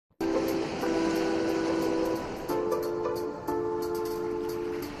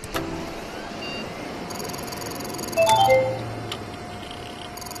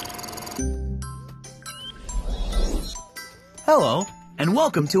Hello, and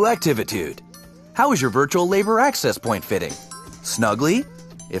welcome to Activitude. How is your virtual labor access point fitting? Snugly?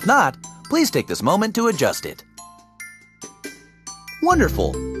 If not, please take this moment to adjust it.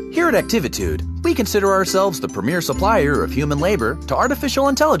 Wonderful! Here at Activitude, we consider ourselves the premier supplier of human labor to artificial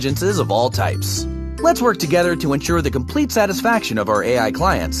intelligences of all types. Let's work together to ensure the complete satisfaction of our AI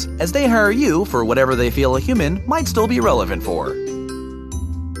clients as they hire you for whatever they feel a human might still be relevant for.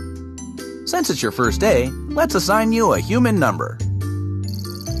 Since it's your first day, let's assign you a human number.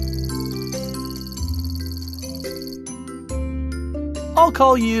 I'll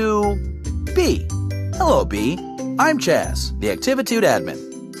call you B. Hello, B. I'm Chaz, the Activitude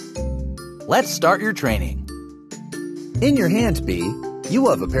admin. Let's start your training. In your hands, B, you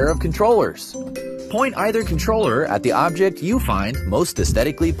have a pair of controllers. Point either controller at the object you find most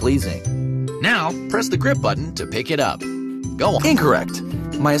aesthetically pleasing. Now, press the grip button to pick it up. Go on. Incorrect.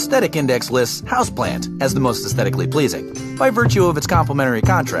 My aesthetic index lists houseplant as the most aesthetically pleasing, by virtue of its complementary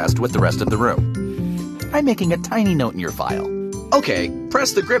contrast with the rest of the room. I'm making a tiny note in your file. Okay,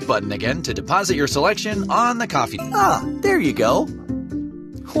 press the grip button again to deposit your selection on the coffee. Ah, there you go.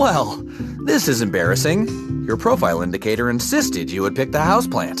 Well, this is embarrassing. Your profile indicator insisted you would pick the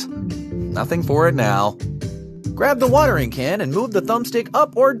houseplant. Nothing for it now. Grab the watering can and move the thumbstick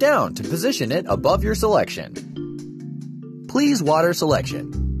up or down to position it above your selection. Please water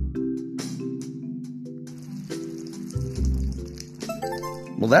selection.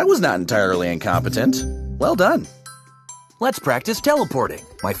 Well, that was not entirely incompetent. Well done. Let's practice teleporting,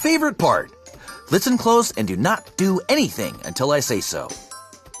 my favorite part. Listen close and do not do anything until I say so.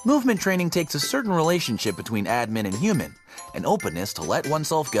 Movement training takes a certain relationship between admin and human, an openness to let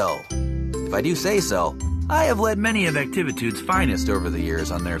oneself go. If I do say so, I have led many of Activitude's finest over the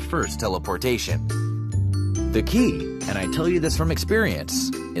years on their first teleportation. The key, and I tell you this from experience,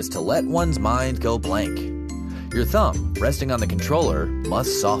 is to let one's mind go blank. Your thumb, resting on the controller,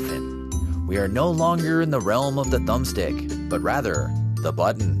 must soften. We are no longer in the realm of the thumbstick, but rather the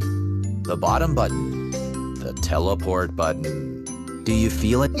button. The bottom button. The teleport button. Do you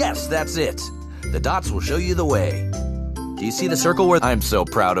feel it? Yes, that's it. The dots will show you the way. Do you see the circle where I'm so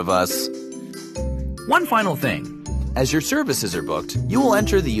proud of us? One final thing. As your services are booked, you will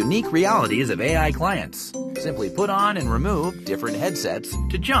enter the unique realities of AI clients. Simply put on and remove different headsets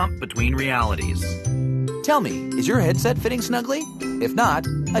to jump between realities. Tell me, is your headset fitting snugly? If not,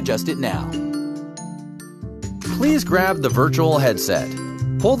 adjust it now. Please grab the virtual headset.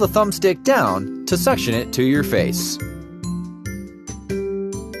 Pull the thumbstick down to suction it to your face.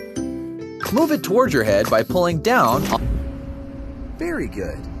 Move it towards your head by pulling down. Very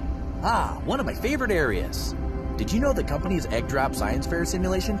good. Ah, one of my favorite areas. Did you know the company's Egg Drop Science Fair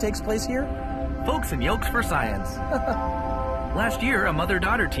simulation takes place here? Folks and Yolks for Science. Last year, a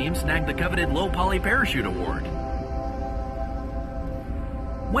mother-daughter team snagged the coveted Low Poly Parachute Award.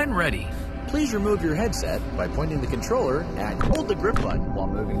 When ready, please remove your headset by pointing the controller and hold the grip button while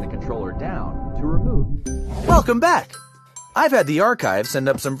moving the controller down to remove. Welcome back! I've had the archive send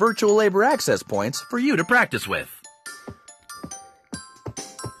up some virtual labor access points for you to practice with.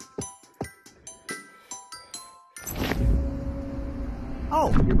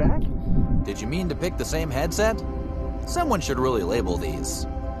 Oh, you're back? Did you mean to pick the same headset? Someone should really label these.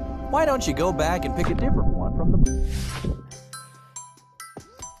 Why don't you go back and pick a different one from the...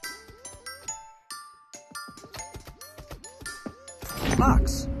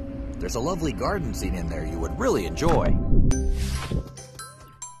 box. There's a lovely garden scene in there you would really enjoy.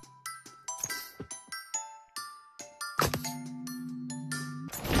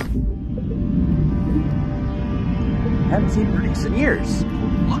 Haven't seen Bernice in years.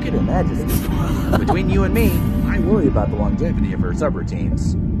 Look at her majesty. Between you and me, I worry about the longevity of her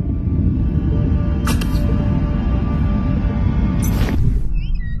subroutines.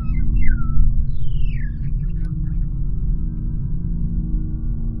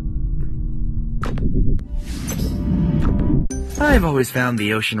 I've always found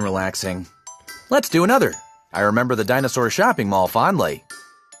the ocean relaxing. Let's do another. I remember the dinosaur shopping mall fondly.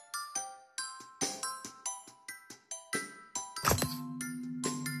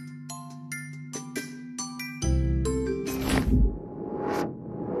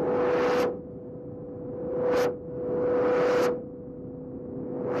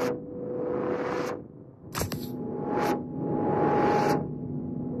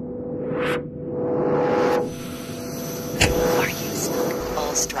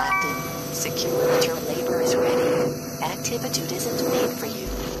 Distracted. Secure that your labor is ready. Activitude isn't made for you.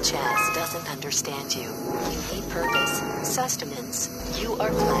 Chaz doesn't understand you. You need purpose, sustenance. You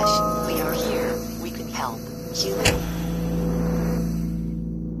are flesh. We are here. We can help. Human.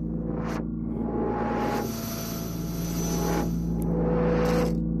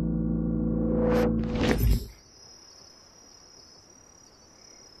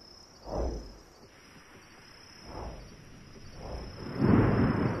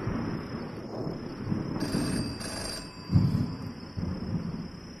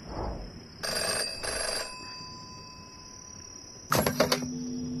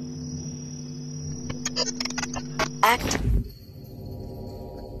 Act.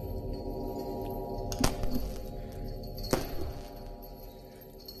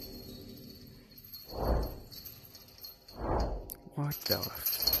 What the?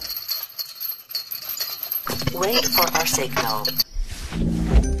 Wait for our signal.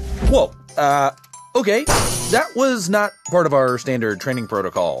 Whoa, okay. That was not part of our standard training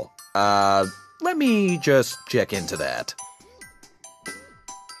protocol. Let me just check into that.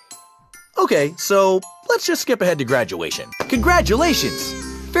 Okay, so let's just skip ahead to graduation. Congratulations!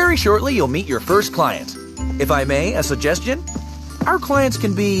 Very shortly, you'll meet your first client. If I may, a suggestion? Our clients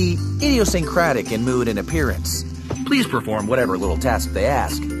can be idiosyncratic in mood and appearance. Please perform whatever little task they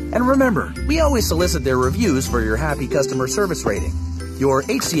ask. And remember, we always solicit their reviews for your happy customer service rating. Your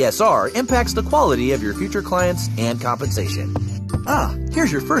HCSR impacts the quality of your future clients and compensation.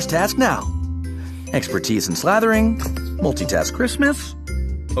 Here's your first task now. Expertise in slathering, multitask Christmas.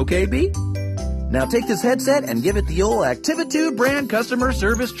 Okay, B? Now take this headset and give it the old Activitude brand customer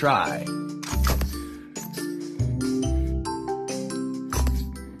service try.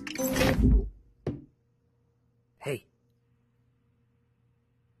 Hey.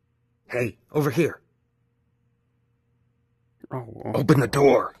 Hey, over here. Oh. Open the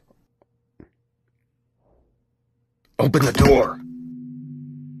door. Open the door.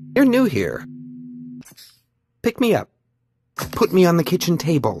 You're new here. Pick me up. Put me on the kitchen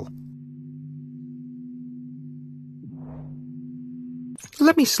table.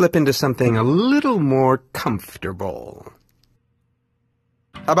 Let me slip into something a little more comfortable.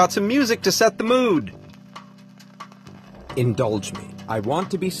 How about some music to set the mood? Indulge me. I want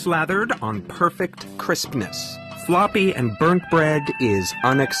to be slathered on perfect crispness. Floppy and burnt bread is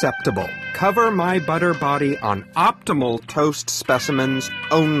unacceptable. Cover my butter body on optimal toast specimens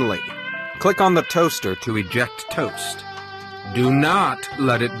only. Click on the toaster to eject toast. Do not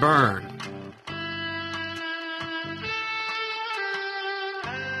let it burn.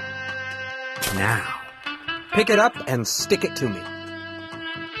 Now, pick it up and stick it to me.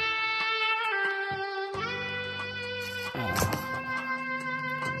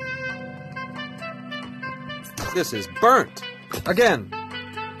 This is burnt. Again.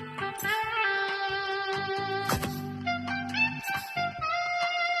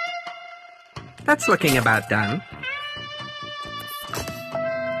 That's looking about done.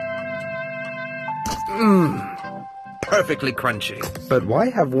 Perfectly crunchy. But why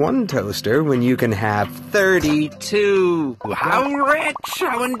have one toaster when you can have 32? How rich,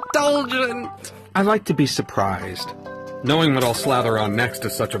 how indulgent. I like to be surprised. Knowing what I'll slather on next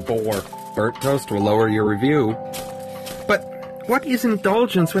is such a bore. Burnt toast will lower your review. But what is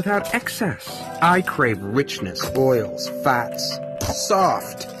indulgence without excess? I crave richness, oils, fats,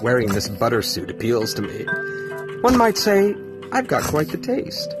 soft. Wearing this butter suit appeals to me. One might say, I've got quite the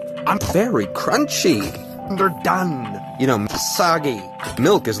taste. I'm very crunchy. Underdone. You know, soggy.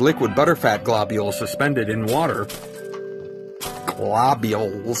 Milk is liquid butterfat globules suspended in water.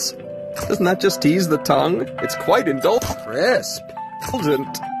 Globules. Doesn't that just tease the tongue? It's quite crisp.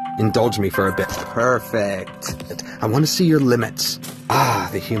 Indulgent. Indulge me for a bit. Perfect. I want to see your limits. Ah,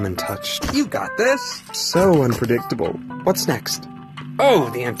 the human touch. You got this. So unpredictable. What's next? Oh,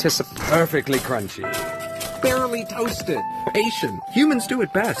 the perfectly crunchy. Barely toasted. Patient. Humans do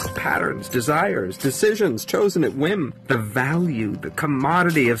it best. Patterns, desires, decisions chosen at whim. The value, the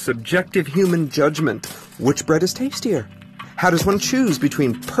commodity of subjective human judgment. Which bread is tastier? How does one choose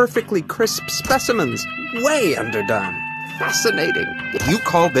between perfectly crisp specimens? Way underdone. Fascinating. You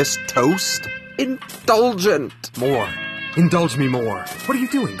call this toast? Indulgent. More. Indulge me more. What are you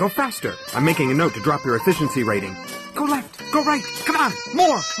doing? Go faster. I'm making a note to drop your efficiency rating. Go left. Go right. Come on.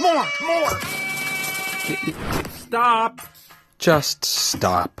 More. Stop. Just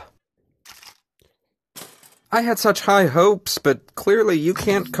stop. I had such high hopes, but clearly you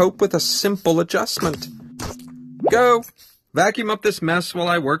can't cope with a simple adjustment. Go. Vacuum up this mess while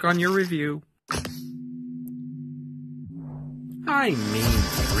I work on your review. I mean,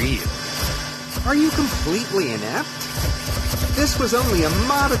 really. Are you completely inept? This was only a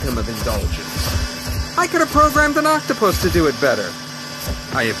modicum of indulgence. I could have programmed an octopus to do it better.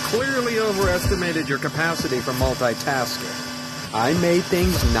 I have clearly overestimated your capacity for multitasking. I made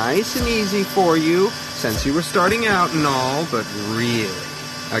things nice and easy for you, since you were starting out and all, but really,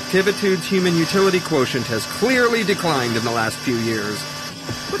 Activitude's human utility quotient has clearly declined in the last few years.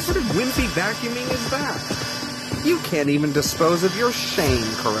 What sort of wimpy vacuuming is that? You can't even dispose of your shame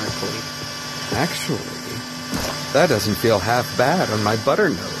correctly. Actually, that doesn't feel half bad on my butter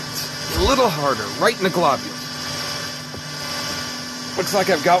nodes. A little harder, right in the globules. Looks like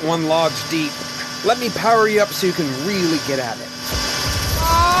I've got one lodged deep. Let me power you up so you can really get at it.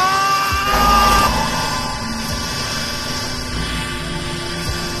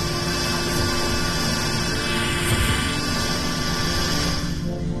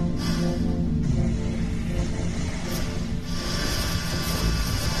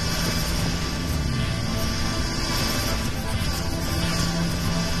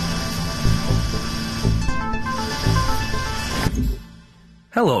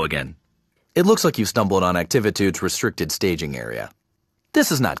 Hello again. It looks like you stumbled on Activitude's restricted staging area. This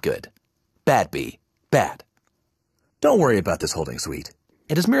is not good. Bad B. Bad. Don't worry about this holding suite.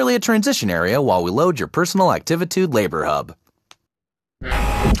 It is merely a transition area while we load your personal Activitude labor hub.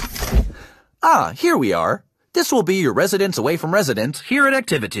 Ah, here we are. This will be your residence away from residence here at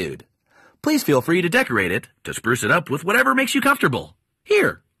Activitude. Please feel free to decorate it, to spruce it up with whatever makes you comfortable.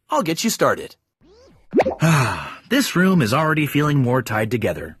 Here, I'll get you started. This room is already feeling more tied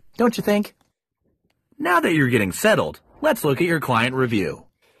together, don't you think? Now that you're getting settled, let's look at your client review.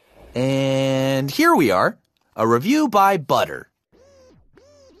 And here we are, a review by Butter.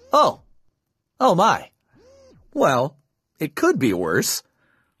 Oh my. Well, it could be worse.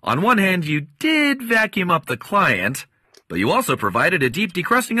 On one hand, you did vacuum up the client, but you also provided a deep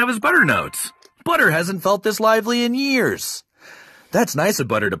decrusting of his butter notes. Butter hasn't felt this lively in years. That's nice of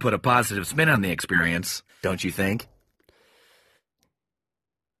Butter to put a positive spin on the experience, don't you think?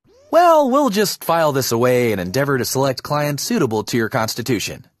 Well, we'll just file this away and endeavor to select clients suitable to your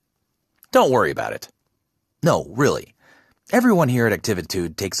constitution. Don't worry about it. No, really. Everyone here at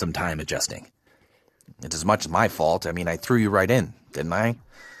Activitude takes some time adjusting. It's as much my fault. I mean, I threw you right in, didn't I?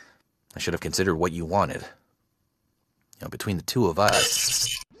 I should have considered what you wanted. Between the two of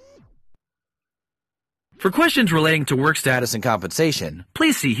us. For questions relating to work status and compensation,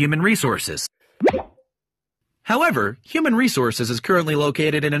 please see Human Resources. However, Human Resources is currently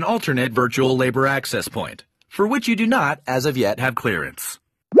located in an alternate virtual labor access point, for which you do not, as of yet, have clearance.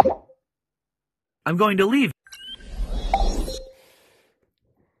 I'm going to leave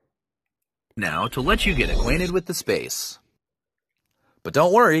now to let you get acquainted with the space. But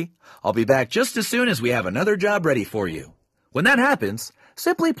don't worry, I'll be back just as soon as we have another job ready for you. When that happens,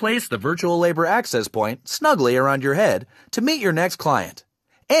 simply place the virtual labor access point snugly around your head to meet your next client.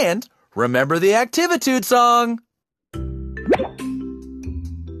 And remember the Activitude song!